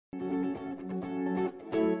What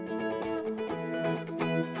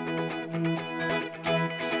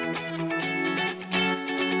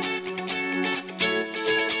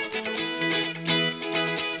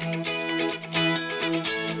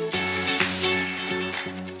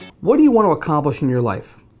do you want to accomplish in your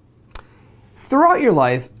life? Throughout your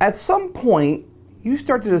life, at some point, you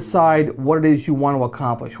start to decide what it is you want to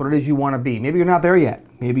accomplish, what it is you want to be. Maybe you're not there yet.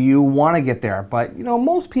 Maybe you want to get there. But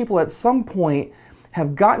most people at some point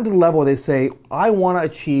have gotten to the level where they say, I want to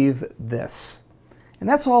achieve this. And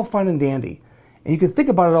that's all fine and dandy. And you can think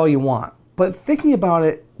about it all you want. But thinking about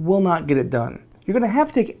it will not get it done. You're going to have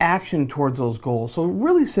to take action towards those goals. So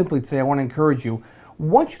really simply today, I want to encourage you,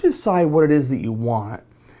 once you decide what it is that you want,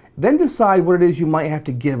 then decide what it is you might have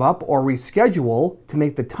to give up or reschedule to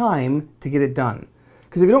make the time to get it done.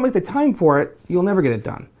 Because if you don't make the time for it, you'll never get it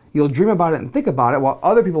done. You'll dream about it and think about it while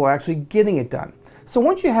other people are actually getting it done. So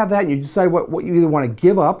once you have that and you decide what you either want to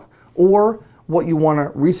give up or what you want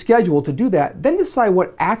to reschedule to do that, then decide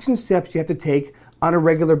what action steps you have to take on a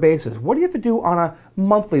regular basis. What do you have to do on a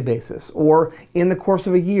monthly basis or in the course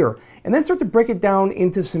of a year? And then start to break it down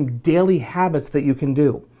into some daily habits that you can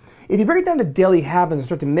do. If you break it down to daily habits and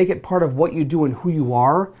start to make it part of what you do and who you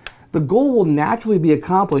are, the goal will naturally be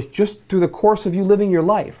accomplished just through the course of you living your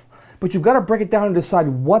life. But you've got to break it down and decide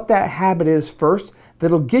what that habit is first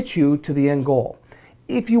that'll get you to the end goal.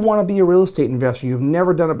 If you want to be a real estate investor, you've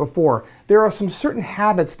never done it before, there are some certain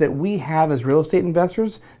habits that we have as real estate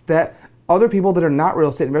investors that other people that are not real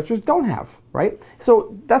estate investors don't have, right?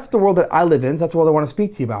 So that's the world that I live in. So that's the world I want to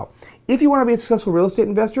speak to you about. If you want to be a successful real estate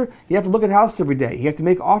investor, you have to look at houses every day. You have to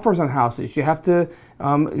make offers on houses. You have to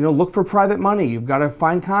look for private money. You've got to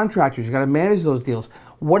find contractors. You've got to manage those deals.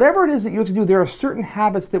 Whatever it is that you have to do, there are certain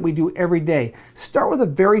habits that we do every day. Start with a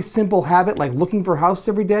very simple habit like looking for a house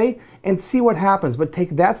every day and see what happens. But take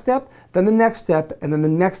that step, then the next step, and then the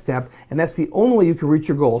next step, and that's the only way you can reach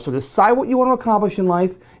your goal. So decide what you want to accomplish in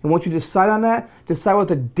life, and once you decide on that, decide what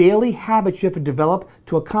the daily habits you have to develop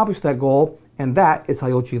to accomplish that goal, and that is how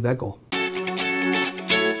you'll achieve that goal.